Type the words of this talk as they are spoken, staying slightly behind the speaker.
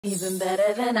Even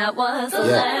better than I was the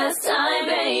last time,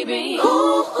 baby. Ooh,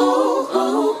 ooh,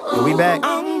 ooh, ooh. We back.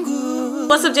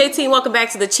 What's up, JT? Welcome back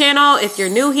to the channel. If you're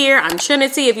new here, I'm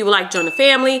Trinity. If you would like to join the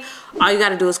family, all you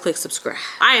gotta do is click subscribe.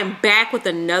 I am back with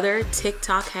another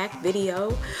TikTok hack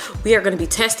video. We are gonna be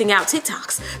testing out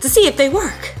TikToks to see if they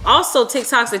work. Also,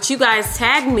 TikToks that you guys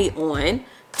tagged me on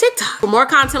TikTok. For more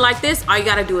content like this, all you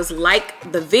gotta do is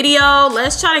like the video.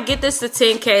 Let's try to get this to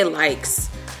 10K likes.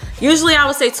 Usually I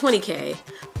would say 20K.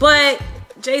 But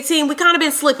JT, we kind of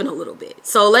been slipping a little bit.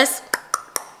 So let's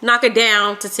knock it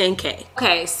down to 10K.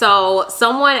 Okay, so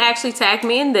someone actually tagged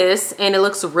me in this and it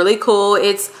looks really cool.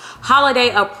 It's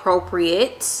holiday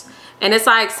appropriate. And it's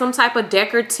like some type of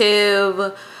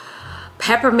decorative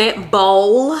peppermint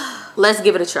bowl. Let's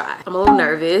give it a try. I'm a little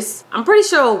nervous. I'm pretty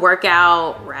sure it'll work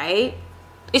out, right?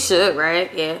 It should,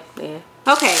 right? Yeah.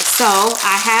 Okay, so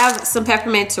I have some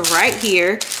peppermints right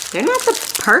here. They're not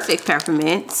the perfect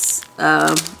peppermints,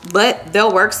 but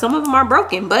they'll work. Some of them are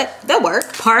broken, but they'll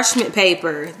work. Parchment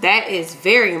paper, that is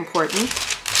very important.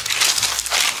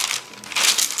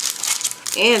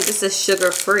 And this is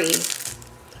sugar-free.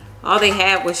 All they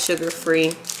had was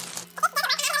sugar-free.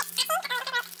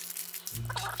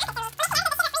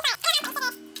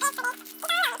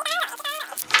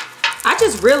 I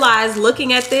just realized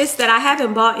looking at this that I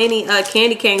haven't bought any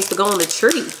candy canes to go on the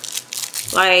tree.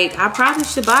 Like, I probably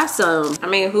should buy some. I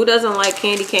mean, who doesn't like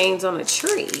candy canes on a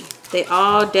tree? They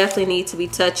all definitely need to be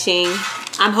touching.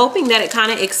 I'm hoping that it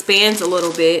kind of expands a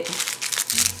little bit.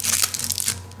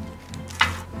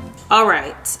 All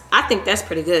right, I think that's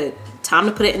pretty good. Time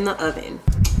to put it in the oven.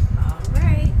 All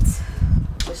right,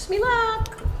 wish me luck.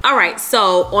 All right,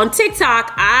 so on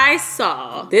TikTok, I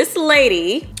saw this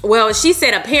lady, well, she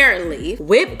said apparently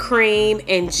whipped cream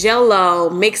and Jell-O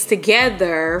mixed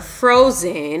together,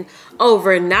 frozen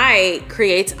overnight,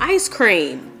 creates ice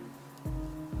cream.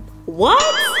 What?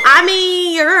 I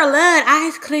mean, girl, love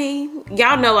ice cream.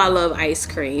 Y'all know I love ice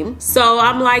cream. So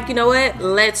I'm like, you know what?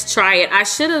 Let's try it. I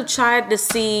should have tried to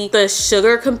see the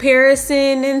sugar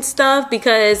comparison and stuff,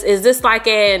 because is this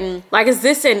is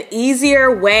this an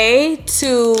easier way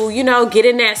to, you know, get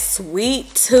in that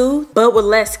sweet tooth, but with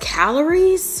less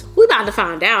calories? We about to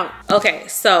find out. Okay,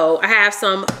 so I have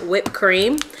some whipped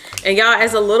cream. And y'all,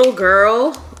 as a little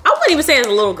girl, I wouldn't even say as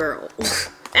a little girl.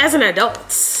 As an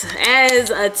adult, as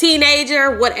a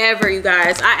teenager, whatever, you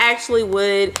guys, I actually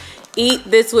would eat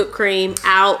this whipped cream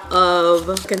out of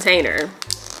a container.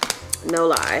 No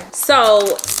lie.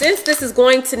 So since this is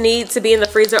going to need to be in the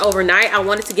freezer overnight, I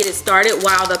wanted to get it started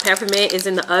while the peppermint is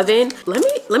in the oven. Let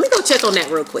me go check on that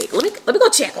real quick. Let me go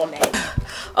check on that.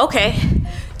 Okay,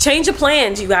 change of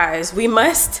plans, you guys. We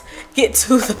must get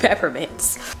to the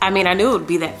peppermints. I mean, I knew it would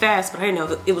be that fast, but I didn't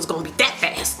know it was gonna be that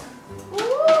fast.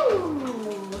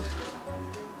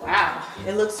 Wow,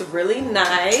 it looks really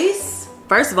nice.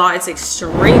 First of all, it's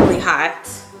extremely hot.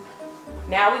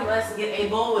 Now we must get a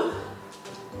bowl.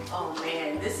 Oh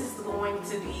man, this is going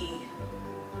to be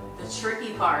the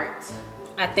tricky part.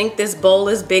 I think this bowl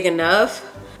is big enough.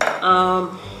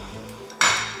 I'm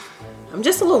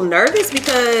just a little nervous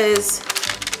because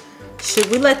should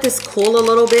we let this cool a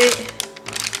little bit?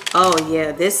 Oh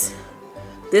yeah, this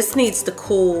needs to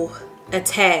cool a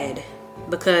tad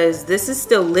because this is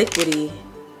still liquidy.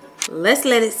 Let's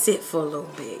let it sit for a little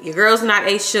bit. Your girl's not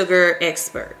a sugar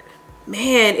expert.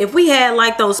 Man, if we had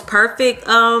like those perfect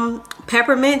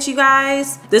peppermints, you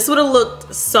guys, this would have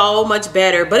looked so much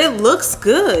better, but it looks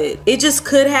good. It just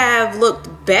could have looked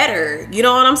better. You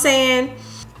know what I'm saying?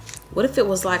 What if it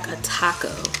was like a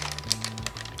taco?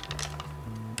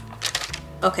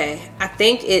 Okay, I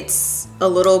think it's a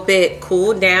little bit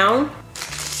cooled down.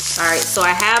 All right, so I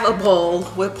have a bowl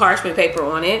with parchment paper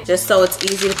on it, just so it's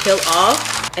easy to peel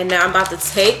off. And now I'm about to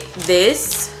take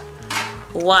this,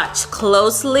 watch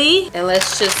closely, and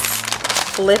let's just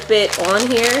flip it on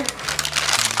here.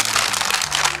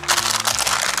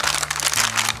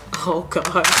 Oh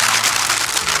God,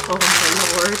 oh my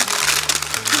Lord.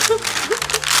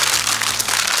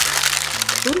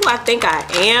 Who do I think I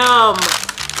am?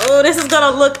 Oh, this is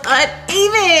gonna look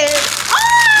uneven.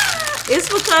 Ah! It's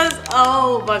because,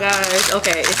 oh my gosh.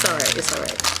 Okay, it's all right, it's all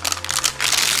right.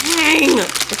 Dang,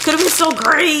 it could have been so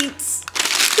great.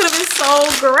 It could have been so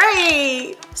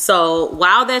great. So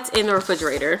while that's in the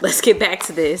refrigerator, let's get back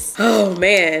to this. Oh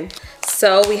man.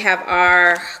 So we have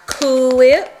our Cool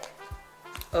Whip.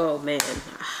 Oh man.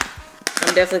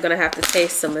 I'm definitely gonna have to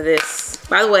taste some of this.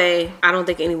 By the way, I don't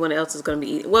think anyone else is gonna be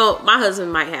eating. Well, my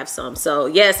husband might have some. So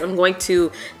yes, I'm going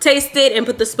to taste it and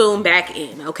put the spoon back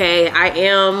in, okay? I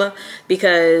am,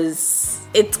 because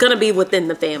it's gonna be within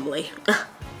the family.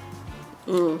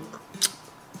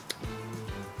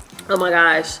 Oh my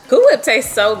gosh. Cool Whip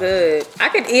tastes so good. I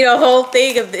could eat a whole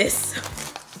thing of this.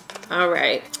 All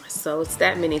right. So it's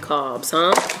that many carbs,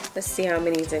 huh? Let's see how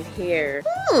many's in here.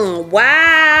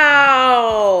 Wow.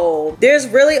 There's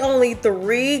really only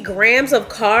 3 grams of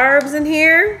carbs in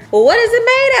here. Well, what is it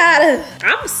made out of?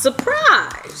 I'm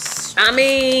surprised. I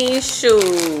mean,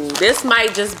 shoot. This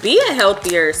might just be a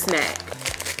healthier snack.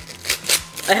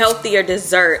 A healthier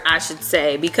dessert, I should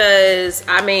say. Because,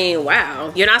 I mean,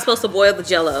 wow. You're not supposed to boil the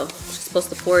Jell-O. You're supposed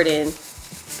to pour it in.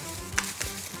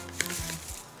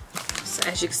 So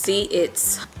as you can see,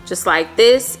 it's just like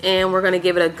this, and we're gonna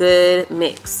give it a good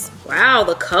mix. Wow,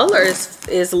 the color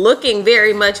is looking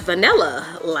very much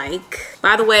vanilla-like.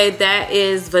 By the way, that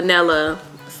is vanilla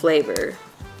flavor.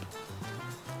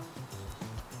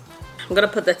 I'm gonna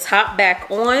put the top back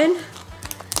on,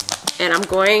 and I'm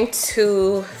going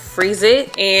to freeze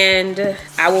it, and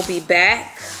I will be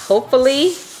back,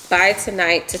 hopefully, by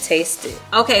tonight to taste it.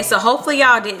 Okay, so hopefully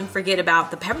y'all didn't forget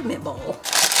about the peppermint bowl.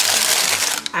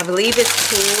 I believe it's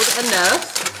cooled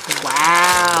enough.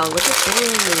 Wow, look at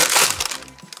this.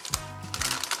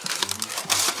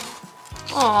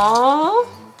 Aww.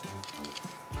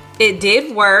 It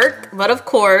did work, but of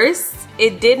course,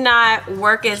 it did not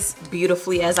work as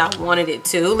beautifully as I wanted it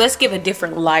to. Let's give a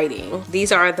different lighting.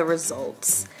 These are the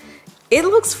results. It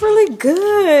looks really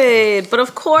good, but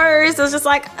of course, it's just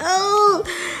like, oh.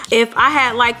 If I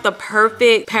had like the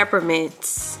perfect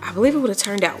peppermints, I believe it would have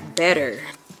turned out better.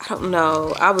 I don't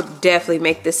know. I would definitely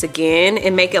make this again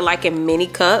and make it like in mini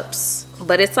cups,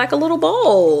 but it's like a little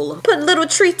bowl. Put little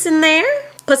treats in there.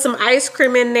 Put some ice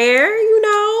cream in there, you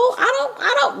know.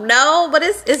 I don't know, but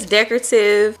it's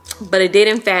decorative, but it did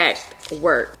in fact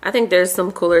work. I think there's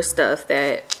some cooler stuff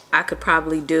that I could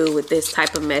probably do with this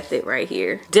type of method right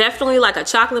here. Definitely like a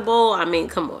chocolate bowl. I mean,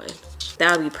 come on.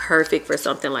 That would be perfect for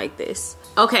something like this.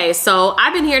 Okay, so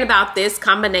I've been hearing about this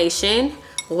combination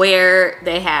where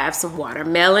they have some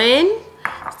watermelon,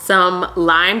 some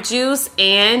lime juice,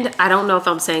 and I don't know if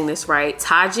I'm saying this right,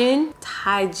 tajin.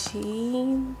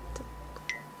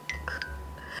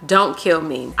 Don't kill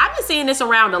me. I've been seeing this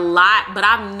around a lot, but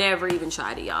I've never even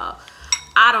tried it, y'all.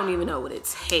 I don't even know what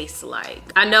it tastes like.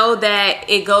 I know that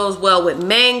it goes well with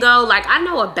mango. Like, I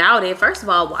know about it. First of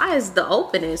all, why is the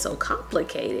opening so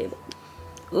complicated?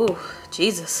 Ooh,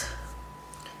 Jesus.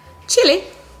 Chili.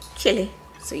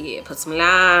 So yeah, put some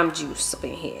lime juice up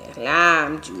in here.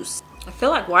 Lime juice. I feel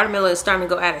like watermelon is starting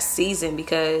to go out of season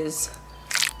because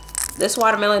this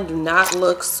watermelon do not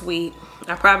look sweet.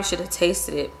 I probably should have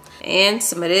tasted it. And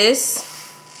some of this.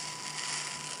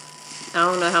 I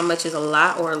don't know how much is a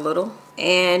lot or a little.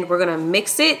 And we're gonna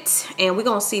mix it and we're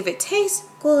gonna see if it tastes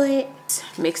good.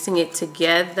 Mixing it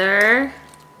together.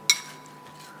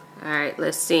 All right,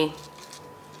 let's see.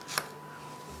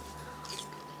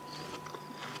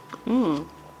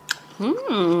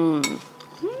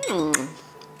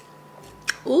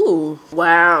 Ooh,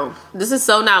 wow. This is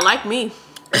so not like me.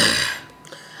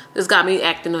 This got me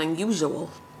acting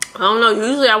unusual. I don't know,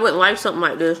 usually I wouldn't like something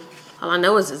like this. All I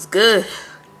know is it's good.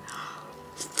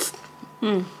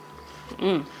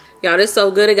 Y'all, this is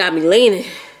so good, it got me leaning.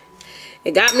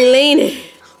 It got me leaning.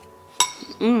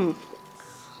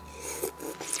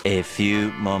 A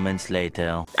few moments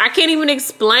later. I can't even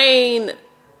explain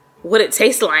what it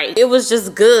tastes like. It was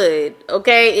just good,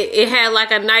 okay? It had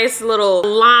like a nice little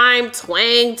lime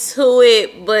twang to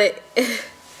it, but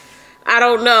I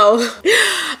don't know.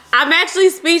 I'm actually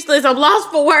speechless. I'm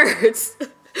lost for words.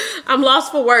 I'm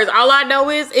lost for words. All I know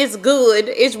is it's good.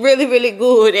 It's really, really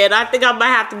good, and I think I might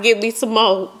have to give me some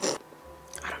more.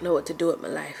 I don't know what to do with my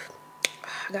life.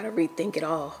 I gotta rethink it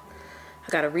all. I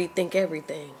gotta rethink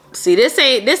everything. See, this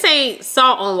ain't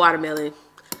salt on watermelon.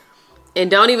 And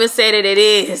don't even say that it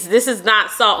is. This is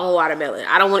not salt on watermelon.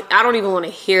 I don't even want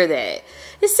to hear that.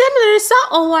 It's similar to salt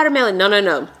on watermelon.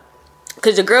 No.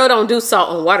 Cause your girl don't do salt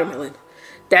on watermelon.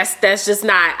 That's just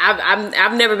not.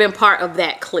 I've never been part of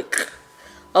that clique.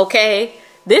 Okay?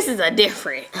 This is a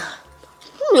different.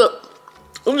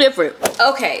 Different.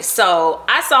 Okay, so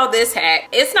I saw this hack.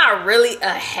 It's not really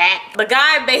a hack. The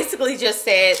guy basically just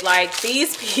said like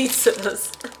these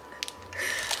pizzas.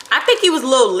 I think he was a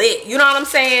little lit, you know what I'm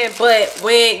saying? But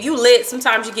when you lit,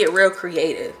 sometimes you get real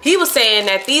creative. He was saying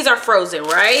that these are frozen,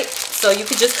 right? So you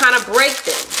could just kind of break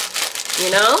them,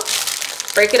 you know?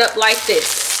 Break it up like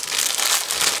this.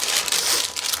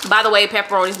 By the way,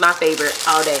 pepperoni's my favorite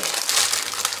all day.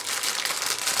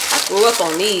 I grew up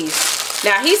on these.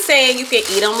 Now he's saying you can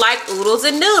eat them like oodles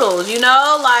and noodles, you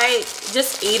know? Like,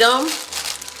 just eat them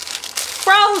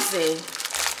frozen.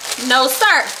 No,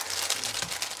 sir.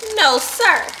 No,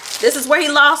 sir. This is where he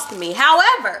lost me.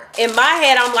 However, in my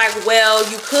head, I'm like, well,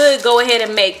 you could go ahead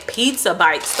and make pizza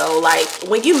bites though. Like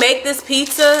when you make this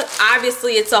pizza,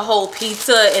 obviously it's a whole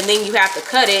pizza and then you have to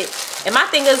cut it. And my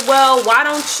thing is, well, why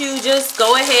don't you just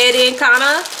go ahead and kind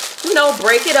of, you know,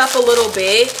 break it up a little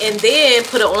bit and then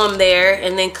put it on there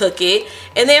and then cook it.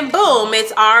 And then boom,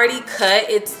 it's already cut.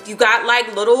 You got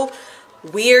like little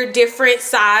weird different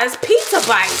size pizza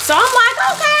bites. So I'm like,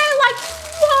 okay, like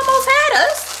you almost had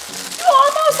us. You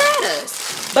almost had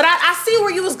us. But I see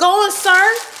where you was going, sir.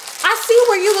 I see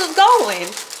where you was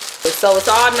going. So it's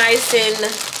all nice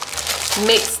and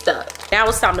mixed up. Now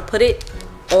it's time to put it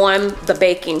on the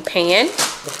baking pan.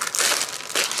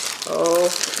 Oh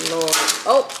Lord.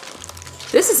 Oh,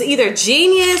 this is either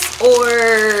genius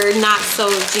or not so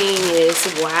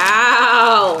genius.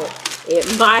 Wow.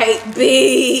 It might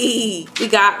be. We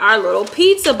got our little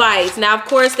pizza bites. Now, of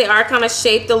course, they are kind of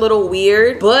shaped a little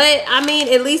weird, but I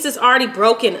mean, at least it's already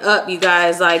broken up, you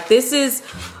guys. Like, this is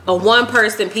a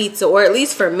one-person pizza, or at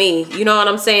least for me. You know what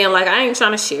I'm saying? Like, I ain't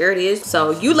trying to share this.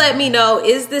 So you let me know,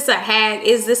 is this a hack?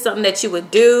 Is this something that you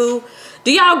would do?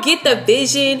 Do y'all get the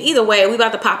vision? Either way, we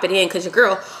about to pop it in because your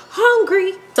girl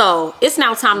hungry. So it's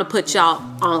now time to put y'all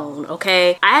on,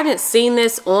 okay? I haven't seen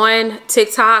this on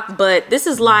TikTok, but this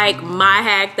is like my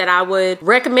hack that I would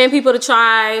recommend people to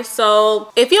try.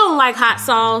 So if you don't like hot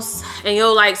sauce and you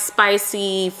don't like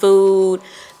spicy food,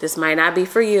 this might not be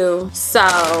for you. So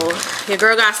your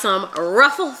girl got some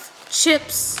Ruffles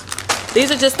chips. These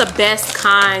are just the best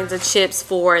kinds of chips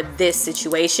for this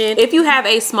situation. If you have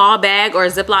a small bag or a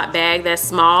Ziploc bag that's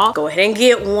small, go ahead and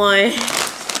get one.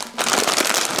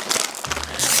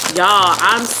 Y'all,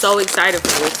 I'm so excited for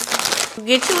this.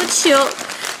 Get you a chip.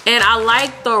 And I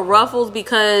like the Ruffles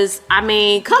because, I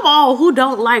mean, come on, who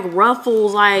don't like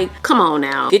Ruffles? Like, come on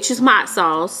now. Get you some hot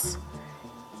sauce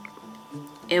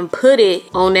and put it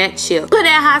on that chip. Put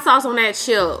that hot sauce on that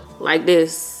chip like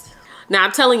this. Now,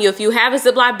 I'm telling you, if you have a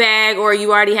Ziploc bag or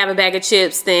you already have a bag of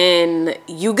chips, then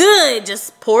you good.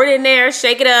 Just pour it in there,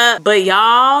 shake it up. But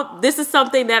y'all, this is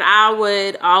something that I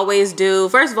would always do.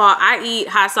 First of all, I eat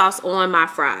hot sauce on my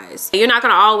fries. You're not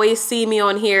gonna always see me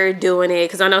on here doing it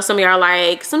because I know some of y'all are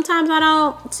like, sometimes I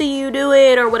don't see you do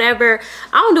it or whatever.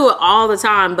 I don't do it all the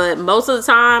time, but most of the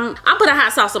time, I'm putting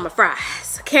hot sauce on my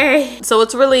fries, okay? So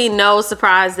it's really no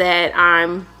surprise that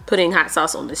I'm putting hot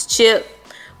sauce on this chip,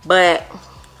 but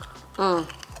Woo!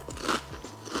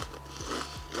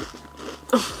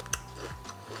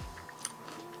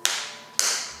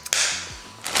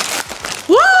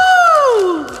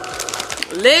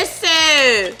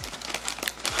 Listen.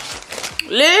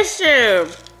 Let's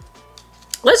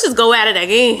just go at it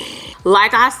again.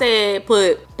 Like I said,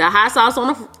 put the hot sauce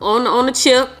on the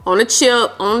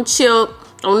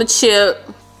chip.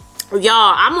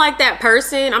 Y'all, I'm like that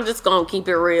person. I'm just gonna keep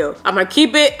it real. I'm gonna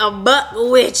keep it a buck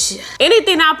with you.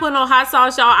 Anything I put on hot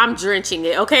sauce, y'all, I'm drenching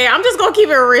it, okay? I'm just gonna keep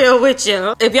it real with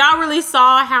you. If y'all really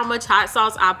saw how much hot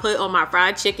sauce I put on my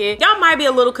fried chicken, y'all might be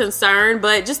a little concerned,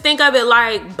 but just think of it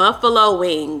like buffalo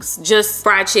wings, just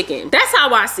fried chicken. That's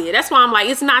how I see it. That's why I'm like,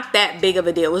 it's not that big of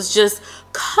a deal. It's just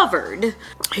covered.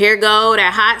 Here go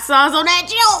that hot sauce on that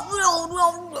chip.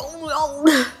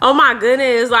 Oh my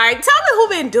goodness, like, tell me who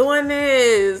been doing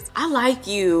this. I like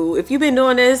you. If you've been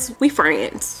doing this, we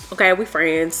friends, okay? We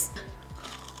friends.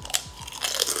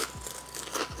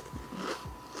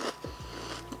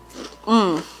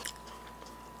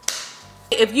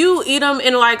 If you eat them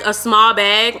in like a small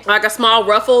bag, like a small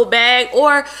Ruffle bag,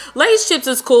 or Lay's chips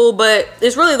is cool, but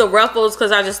it's really the Ruffles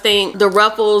because I just think the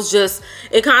Ruffles just,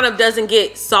 it kind of doesn't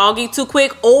get soggy too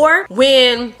quick, or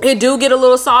when it do get a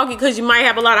little soggy because you might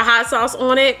have a lot of hot sauce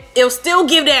on it, it'll still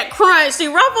give that crunch. See,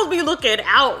 Ruffles be looking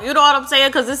out, you know what I'm saying?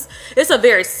 Because it's a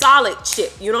very solid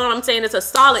chip, you know what I'm saying? It's a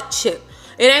solid chip.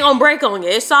 It ain't gonna break on you,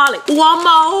 it's solid. One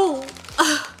more.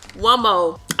 One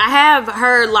more. I have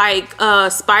heard like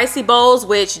spicy bowls,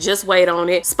 which just wait on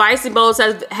it. Spicy bowls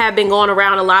have been going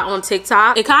around a lot on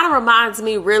TikTok. It kind of reminds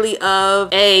me really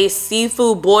of a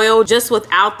seafood boil, just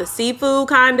without the seafood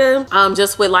kind of.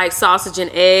 Just with like sausage and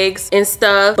eggs and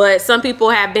stuff. But some people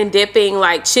have been dipping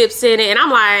like chips in it, and I'm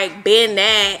like, been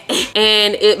that.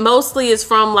 And it mostly is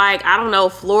from like, I don't know,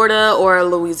 Florida or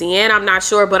Louisiana, I'm not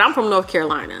sure, but I'm from North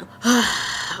Carolina.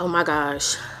 Oh my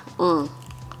gosh.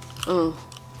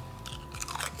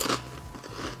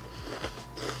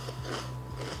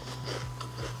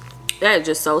 That is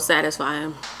just so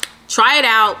satisfying. Try it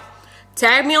out.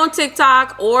 Tag me on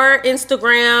TikTok or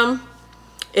Instagram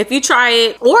if you try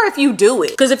it or if you do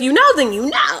it. Because if you know, then you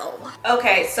know.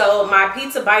 Okay, so my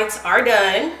pizza bites are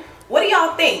done. What do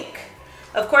y'all think?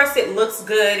 Of course, it looks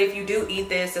good. If you do eat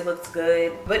this, it looks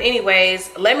good. But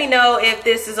anyways, let me know if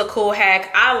this is a cool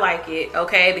hack. I like it,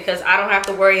 okay? Because I don't have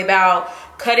to worry about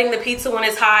cutting the pizza when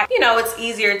it's hot. You know, it's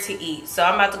easier to eat. So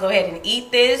I'm about to go ahead and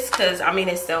eat this because, I mean,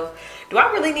 it's so... Do I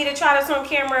really need to try this on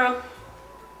camera?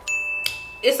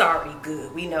 It's already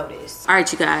good. We know this. All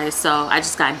right, you guys. So I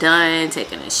just got done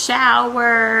taking a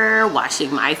shower,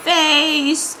 washing my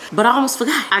face, but I almost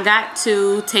forgot. I got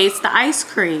to taste the ice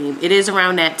cream. It is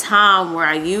around that time where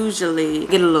I usually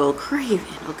get a little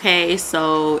craving, okay?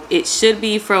 So it should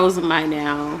be frozen by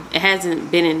now. It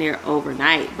hasn't been in there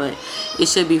overnight, but it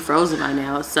should be frozen by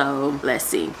now. So let's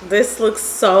see. This looks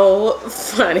so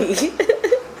funny.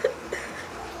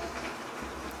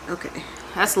 Okay.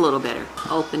 That's a little better.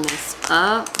 Open this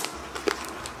up.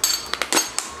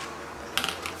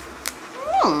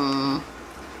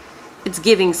 It's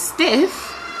giving stiff.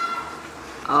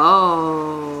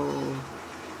 Oh.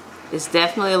 It's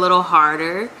definitely a little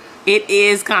harder. It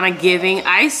is kind of giving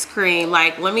ice cream.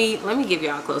 Like, let me give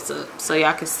y'all a close up so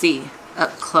y'all can see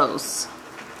up close.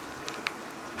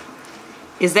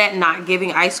 Is that not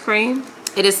giving ice cream?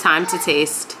 It is time to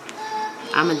taste.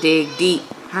 I'ma dig deep.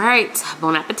 All right,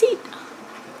 bon appetit.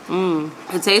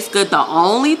 It tastes good. The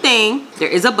only thing, there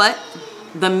is a but,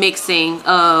 the mixing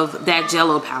of that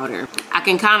Jell-O powder. I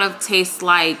can kind of taste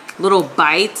like little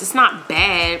bites. It's not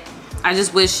bad. I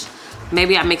just wish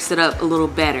maybe I mixed it up a little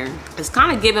better. It's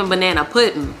kind of giving banana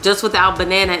pudding, just without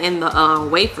banana in the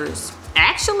wafers.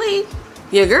 Actually,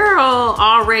 your girl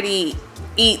already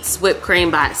eats whipped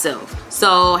cream by itself.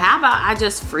 So how about I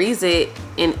just freeze it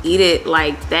and eat it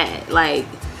like that? Like,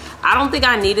 I don't think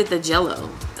I needed the Jell-O.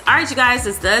 All right, you guys,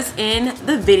 this does end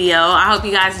the video. I hope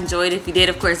you guys enjoyed. If you did,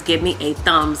 of course, give me a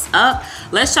thumbs up.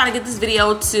 Let's try to get this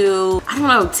video to, I don't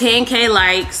know, 10K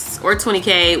likes or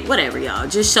 20K, whatever, y'all.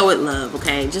 Just show it love,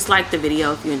 okay? Just like the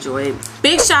video if you enjoyed.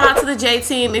 Big shout out to the J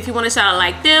team. If you want to shout out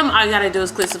like them, all you gotta do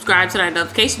is click subscribe to that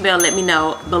notification bell. Let me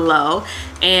know below.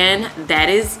 And that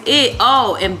is it.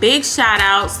 Oh, and big shout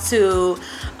outs to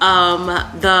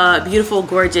the beautiful,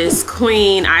 gorgeous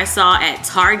queen I saw at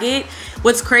Target.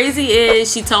 What's crazy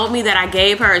is she told me that I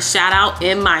gave her a shout out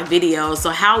in my video. So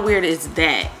how weird is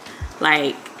that?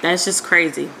 Like, that's just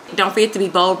crazy. Don't forget to be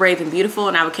bold, brave, and beautiful.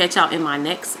 And I will catch y'all in my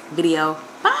next video.